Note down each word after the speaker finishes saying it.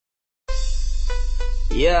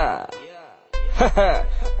Yeah.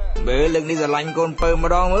 Bữa lần đi giờ lạnh con pơ mà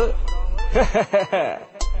đo mớ.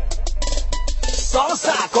 Sóng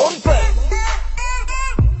xạ con pơ.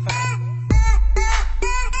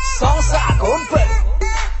 Sóng xạ con pơ.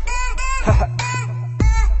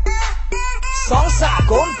 Sóng xạ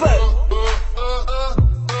con pơ.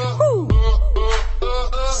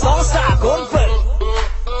 Sóng xạ con pơ.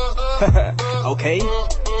 Okay.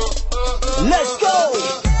 Let's go.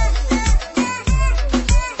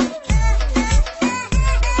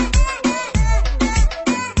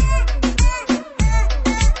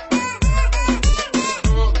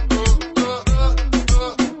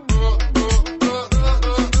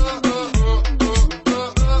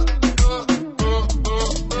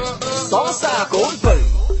 Sóng xa cốn bự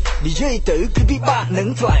DJ tử cứ bị bạn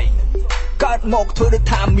nâng phải cắt một thôi để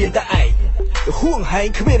tham miền đại huông hay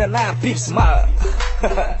khmer là na bịp smart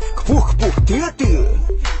buộc tứa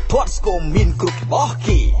thoát scom miền cực bó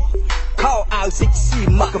kỳ khao ao sexy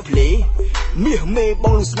mặc play mê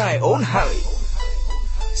bong lu snai ổn hời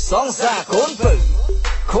sóng xa cốn bự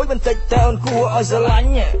khối bên tay town của ở giờ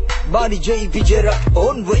lạnh ba DJ VJ rap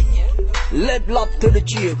ổn vinh led lop từ the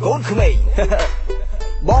chia cốn khmer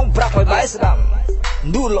bong bạc phải bái sầm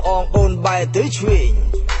nuôi ong ôn bài tới chuyện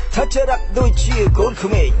thắt chặt đặt đôi chia cốn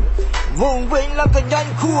khmer vùng vinh làm cái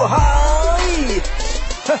nhanh khu hai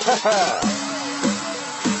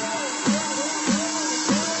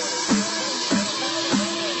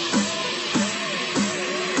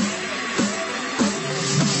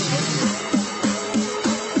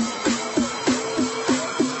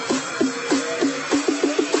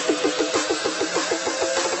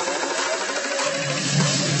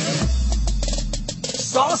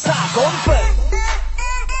sóng xạ cốn bự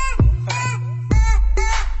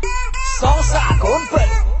sóng xạ cốn bự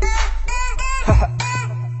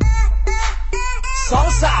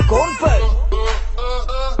sóng xạ cốn bự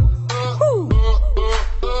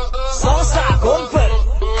sóng xạ cốn bự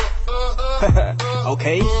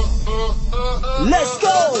Okay. Let's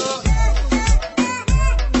go.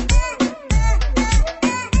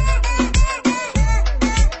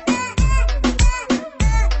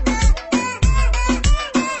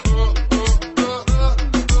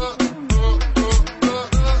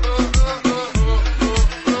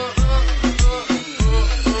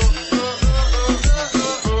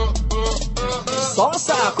 Sóng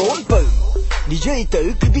xa cốn bự DJ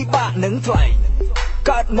tử cứ bị bạn nâng phải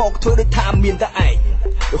cắt một thôi để tham miền đại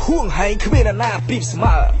huông hay khmer là na bịp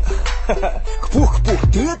smart buộc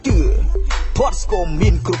tứa thoát scom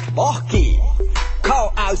miền cực bó kỳ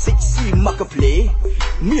khao ao sexy mặc play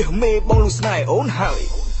mê bong lu snai ổn hời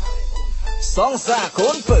sóng xa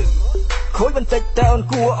cốn bự khối bên tay town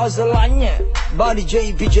của ở giờ lạnh ba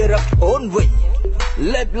DJ VJ rap ổn vinh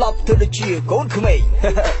led lop từ the chia cốn khmer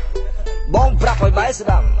bong bạc phải bái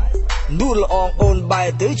sầm nuôi ong ôn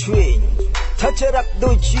bài tới chuyện thắt chặt đặt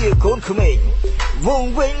đôi chia cốn khmer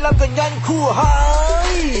vùng vinh làm cái nhanh khu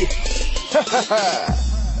hai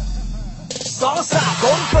sóng xạ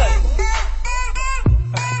cốn bự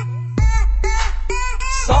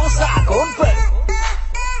sóng xạ cốn bự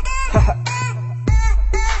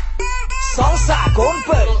sóng xạ cốn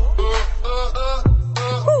bự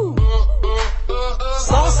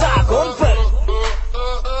sóng xạ cốn bự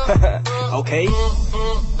Okay.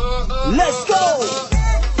 Let's go.